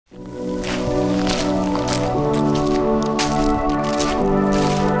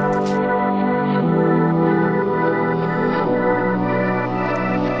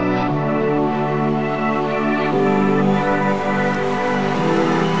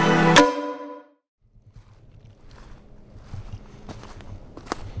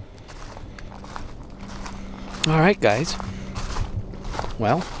Alright guys,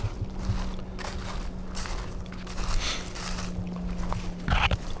 well,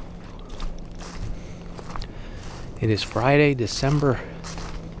 it is Friday, December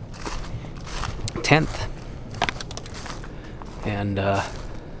 10th, and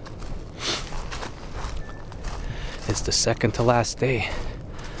it's the second to last day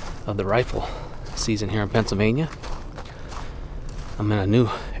of the rifle season here in Pennsylvania. I'm in a new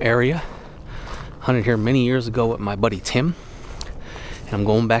area. Hunted here many years ago with my buddy Tim, and I'm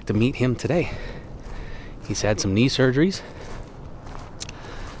going back to meet him today. He's had some knee surgeries,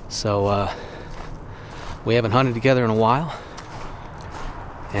 so we haven't hunted together in a while,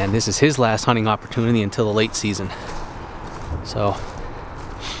 and this is his last hunting opportunity until the late season. So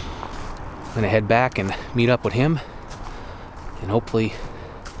I'm gonna head back and meet up with him, and hopefully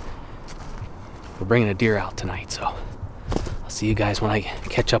we're bringing a deer out tonight. So I'll see you guys when I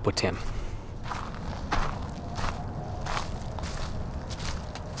catch up with Tim.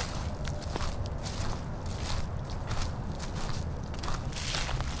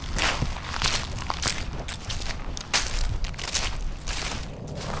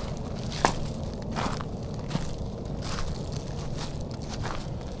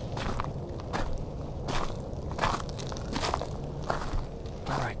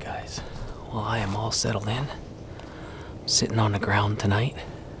 Well, I am all settled in. I'm sitting on the ground tonight.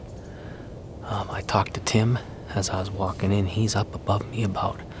 I talked to Tim as I was walking in. He's up above me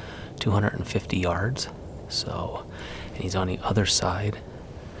about 250 yards. So, and he's on the other side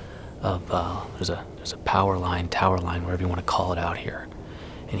of, there's a power line, tower line, whatever you want to call it out here.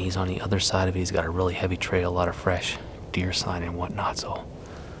 And he's on the other side of it. He's got a really heavy trail, a lot of fresh deer sign and whatnot. So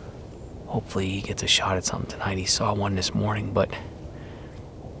hopefully he gets a shot at something tonight. He saw one this morning, but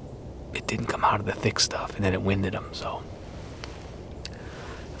it didn't come out of the thick stuff, and then it winded him. So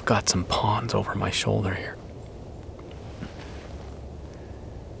I've got some ponds over my shoulder here,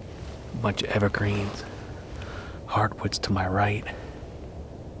 a bunch of evergreens, hardwoods to my right,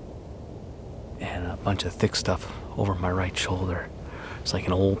 and a bunch of thick stuff over my right shoulder. It's like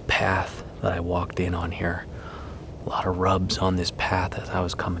an old path that I walked in on here. A lot of rubs on this path as I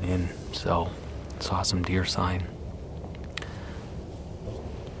was coming in, so saw some deer sign.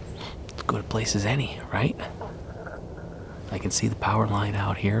 Good a place as any, right? I can see the power line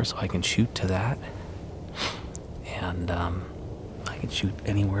out here, so I can shoot to that, and I can shoot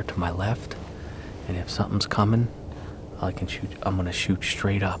anywhere to my left, and if something's coming, I can shoot. I'm gonna shoot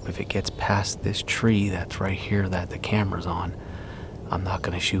straight up. If it gets past this tree that's right here that the camera's on, I'm not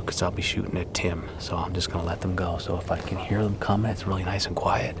gonna shoot because I'll be shooting at Tim, so I'm just gonna let them go. So if I can hear them coming, it's really nice and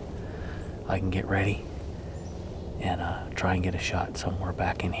quiet, I can get ready and try and get a shot somewhere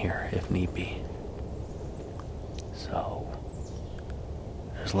back in here if need be. So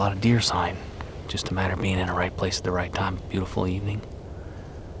there's a lot of deer sign, just a matter of being in the right place at the right time. Beautiful evening.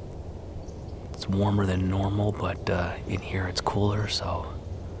 It's warmer than normal, but in here it's cooler, so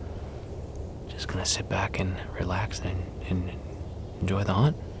just gonna sit back and relax and enjoy the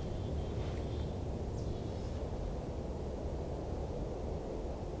hunt.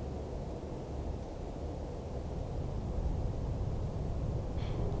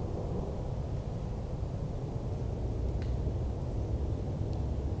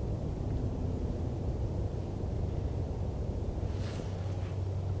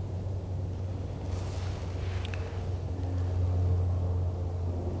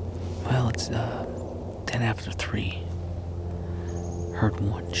 Well, it's 10 after 3. Heard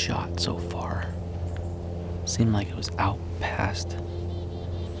one shot so far. Seemed like it was out past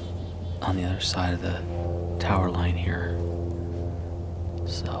on the other side of the tower line here.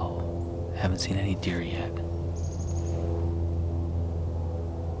 So, haven't seen any deer yet.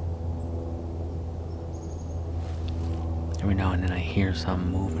 Every now and then I hear something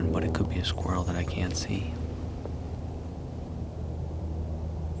moving, but it could be a squirrel that I can't see.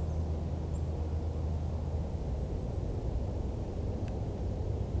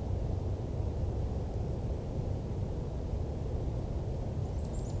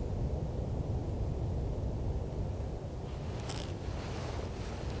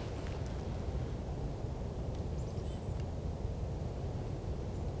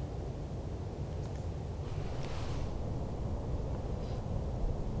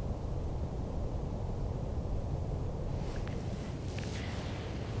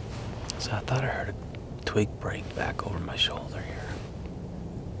 So I thought I heard a twig break back over my shoulder here.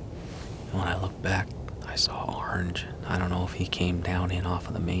 And when I looked back, I saw orange. I don't know if he came down in off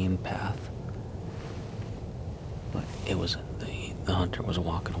of the main path, but it was the hunter was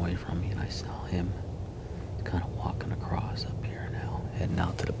walking away from me, and I saw him kind of walking across up here now, heading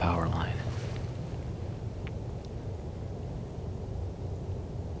out to the power line.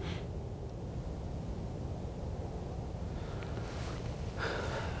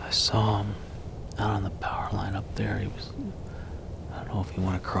 saw him out on the power line up there. I don't know if he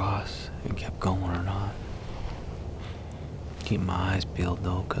went across and kept going or not. Keep my eyes peeled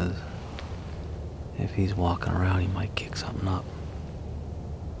though, because if he's walking around, he might kick something up.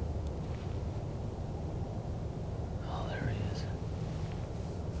 Oh, there he is.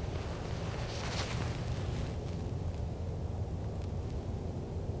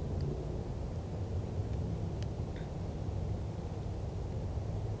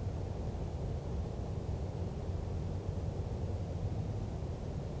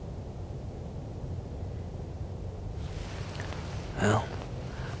 Well,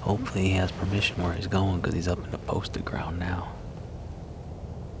 hopefully he has permission where he's going, because he's up in the posted ground now.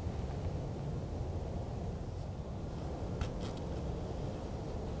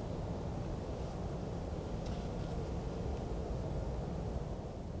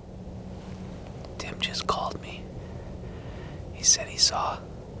 Tim just called me. He said he saw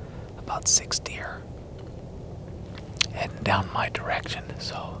about 6 deer heading down my direction,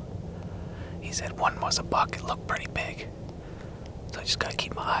 so he said one was a buck. It looked pretty big. So I just gotta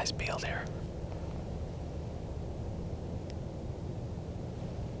keep my eyes peeled here.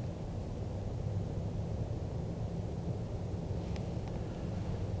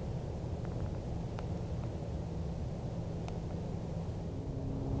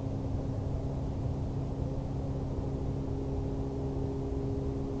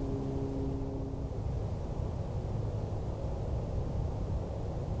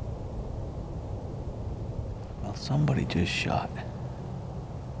 Well, somebody just shot.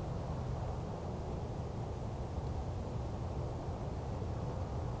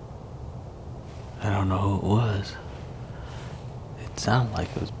 I don't know who it was. It sounded like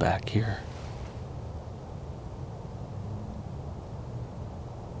it was back here.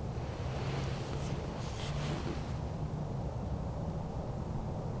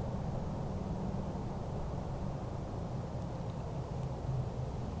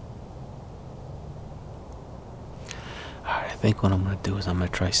 Alright, I think what I'm going to do is I'm going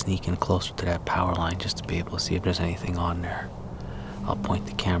to try sneaking closer to that power line just to be able to see if there's anything on there. I'll point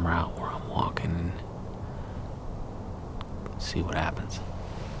the camera out where I'm walking and see what happens.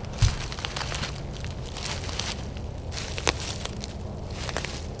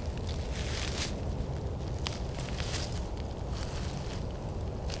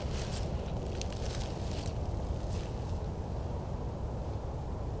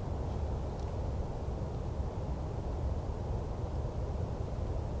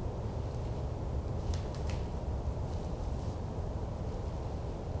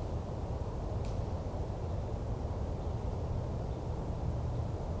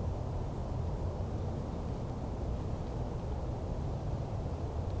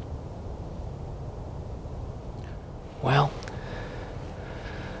 Well,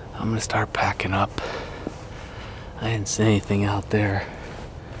 I'm gonna start packing up. I didn't see anything out there.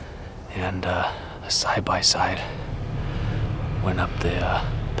 And a side-by-side went up the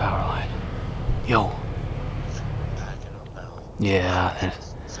power line. Yo. Packing up now. Yeah.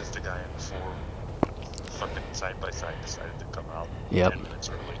 Since the guy in the fucking side-by-side decided to come out Yep. 10 minutes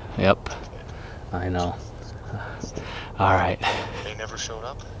early. Yep. I know. Alright. They never showed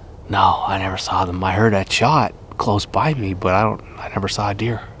up? No, I never saw them. I heard that shot close by me, but I never saw a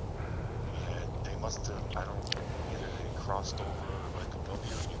deer. Yeah, they must have, either they crossed over like above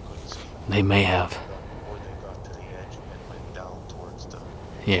you and you couldn't see. They may have. Or they got to the edge and went down towards the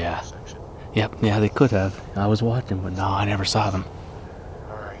section. Yep, yeah, they could have. I was watching, but no, I never saw them.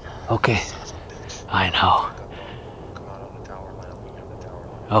 Alright. Okay. I know. Come out on the tower line. I'll meet you on the tower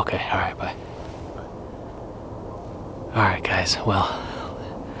line. Okay, alright, bye. Alright, guys, well,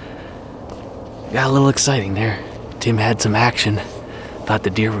 got a little exciting there. Tim had some action. Thought the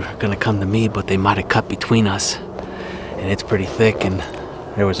deer were gonna come to me, but they might have cut between us. And it's pretty thick, and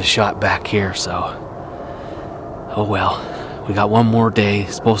there was a shot back here, so. Oh well. We got one more day.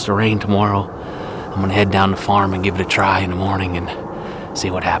 It's supposed to rain tomorrow. I'm gonna head down the farm and give it a try in the morning and see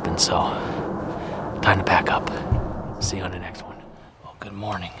what happens, so. Time to pack up. See you on the next one. Well, good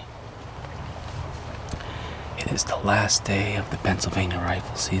morning. It is the last day of the Pennsylvania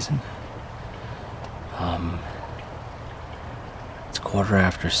rifle season. It's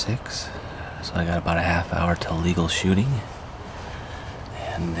 6:15, so I got about a half hour till legal shooting,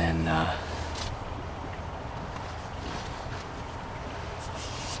 and then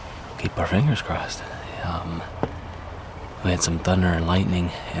keep our fingers crossed. We had some thunder and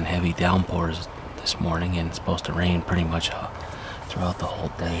lightning and heavy downpours this morning, and it's supposed to rain pretty much throughout the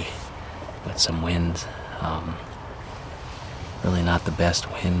whole day with some winds. Really not the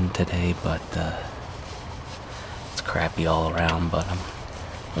best wind today, but it's crappy all around, but I'm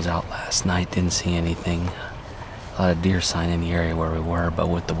Was out last night, didn't see anything. A lot of deer sign in the area where we were, but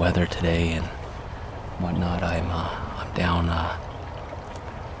with the weather today and whatnot, I'm down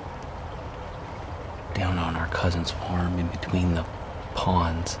down on our cousin's farm in between the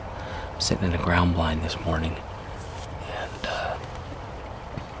ponds. I'm sitting in a ground blind this morning, and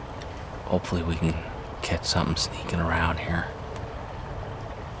hopefully we can catch something sneaking around here.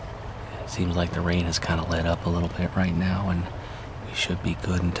 It seems like the rain has kind of let up a little bit right now, and we should be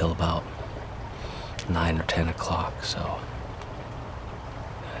good until about 9 or 10 o'clock, so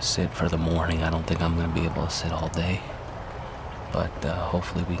I'm gonna sit for the morning. I don't think I'm gonna be able to sit all day, but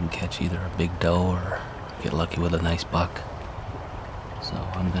hopefully we can catch either a big doe or get lucky with a nice buck. So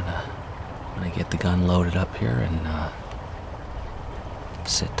I'm gonna get the gun loaded up here and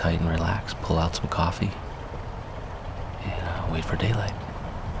sit tight and relax, pull out some coffee, and wait for daylight.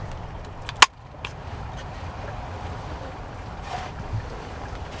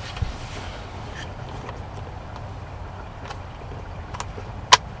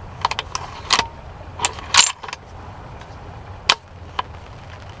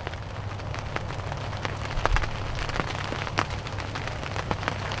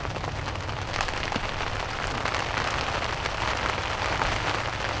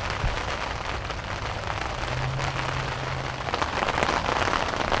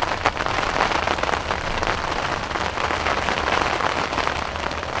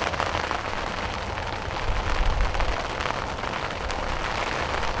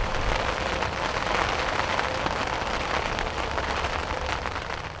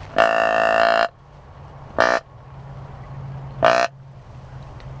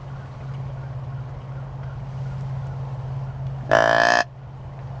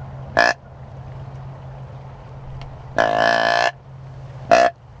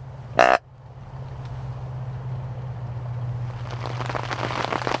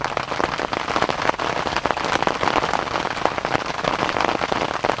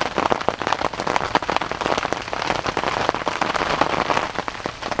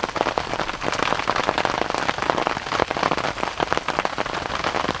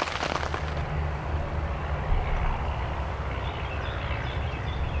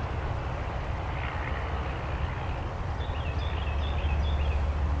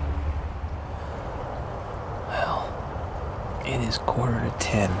 It is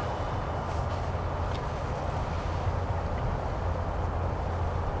 9:45.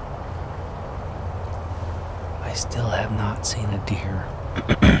 I still have not seen a deer.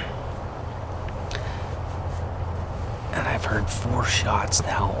 And I've heard 4 shots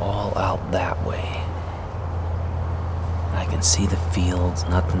now, all out that way. I can see the fields,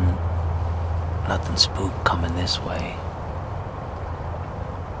 nothing spook coming this way.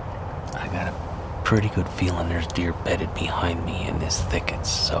 I got a pretty good feeling there's deer bedded behind me in this thickets,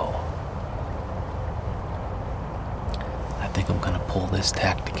 so I think I'm gonna pull this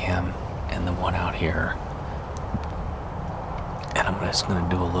Tacticam and the one out here, and I'm just gonna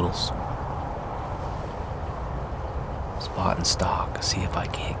do a little spot and stalk, see if I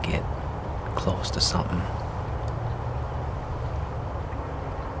can't get close to something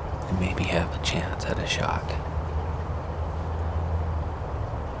and maybe have a chance at a shot.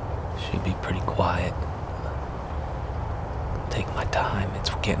 Should be pretty quiet. Take my time. It's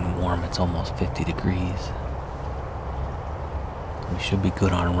getting warm. It's almost 50 degrees. We should be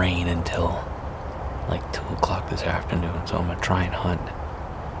good on rain until like 2 o'clock this afternoon. So I'm gonna try and hunt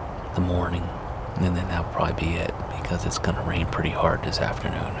the morning, and then that'll probably be it because it's gonna rain pretty hard this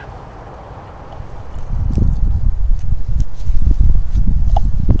afternoon.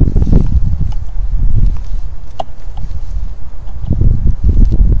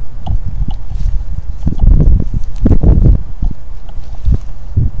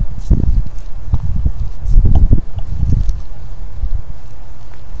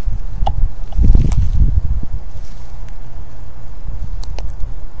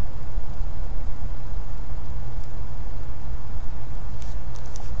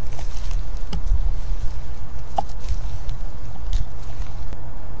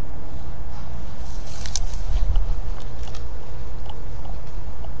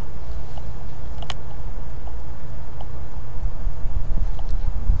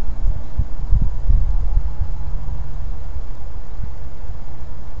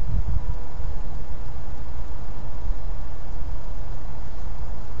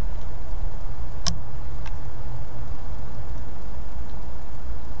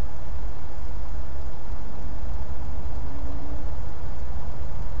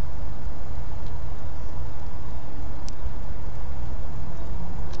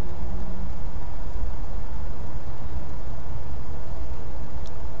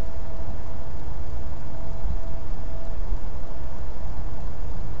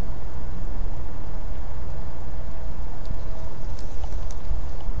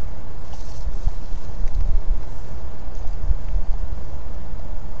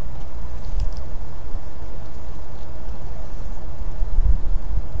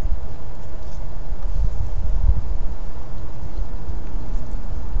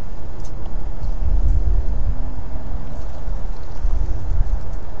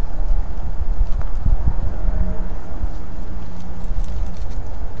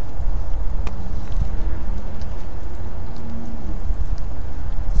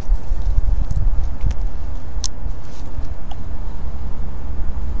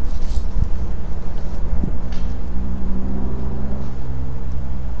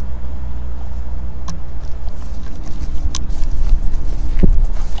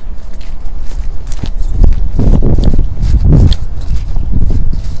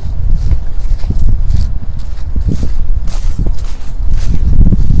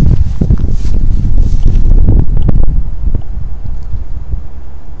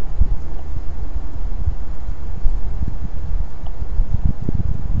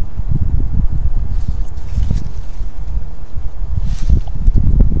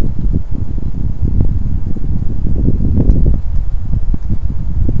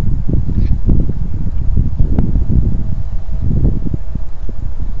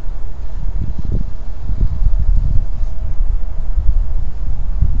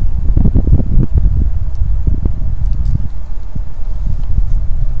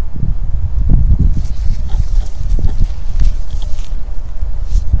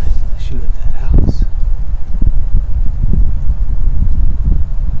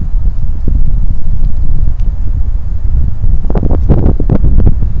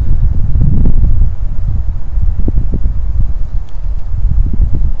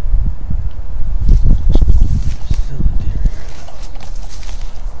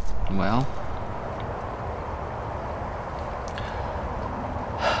 Well,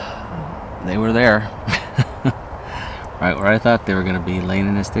 they were there. Right where I thought they were going to be, laying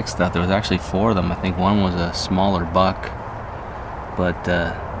in the stick stuff. There was actually 4 of them. I think one was a smaller buck. But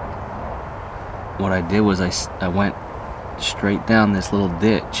what I did was I went straight down this little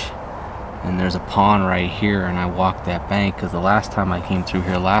ditch. And there's a pond right here, and I walked that bank because the last time I came through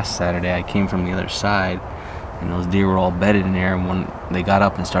here last Saturday, I came from the other side, and those deer were all bedded in there. And when they got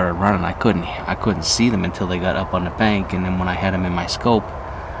up and started running, I couldn't see them until they got up on the bank. And then when I had them in my scope,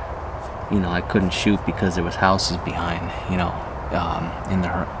 you know, I couldn't shoot because there was houses behind, you know, in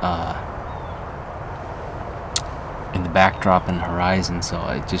the backdrop and the horizon, so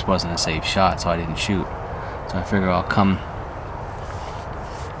it just wasn't a safe shot, so I didn't shoot. So I figured I'll come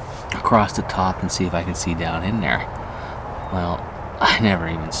across the top and see if I can see down in there. Well, I never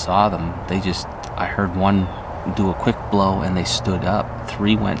even saw them. I heard one do a quick blow and they stood up.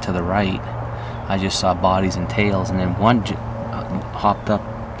 3 went to the right. I just saw bodies and tails, and then one hopped up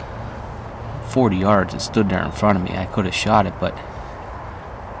 40 yards and stood there in front of me. I could have shot it, but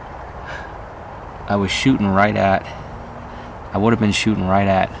I would have been shooting right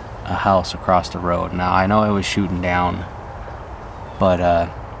at a house across the road. Now I know I was shooting down, but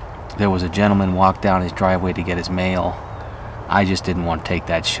there was a gentleman walked down his driveway to get his mail. I just didn't want to take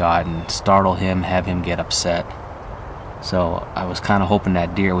that shot and startle him, have him get upset. So I was kind of hoping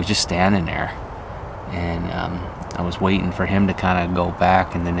that deer was just standing there, and I was waiting for him to kind of go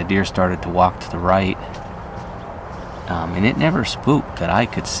back, and then the deer started to walk to the right, and it never spooked that I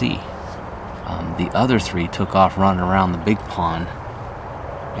could see. The other 3 took off running around the big pond,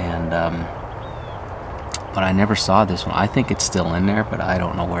 and but I never saw this one. I think it's still in there, but I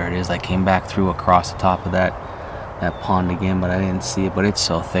don't know where it is. I came back through across the top of that pond again, but I didn't see it. But it's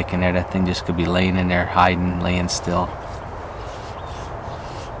so thick in there, that thing just could be laying in there, hiding, laying still.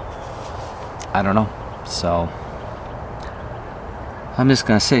 I don't know. So I'm just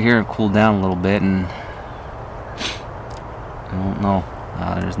gonna sit here and cool down a little bit, and I don't know.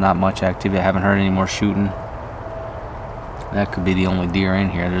 There's not much activity. I haven't heard any more shooting. That could be the only deer in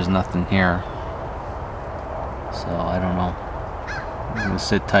here. There's nothing here. So I don't know. I'm gonna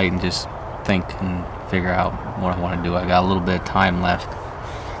sit tight and just think and figure out what I want to do. I got a little bit of time left,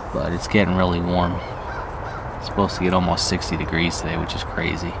 but it's getting really warm. It's supposed to get almost 60 degrees today, which is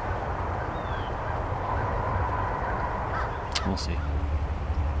crazy. We'll see.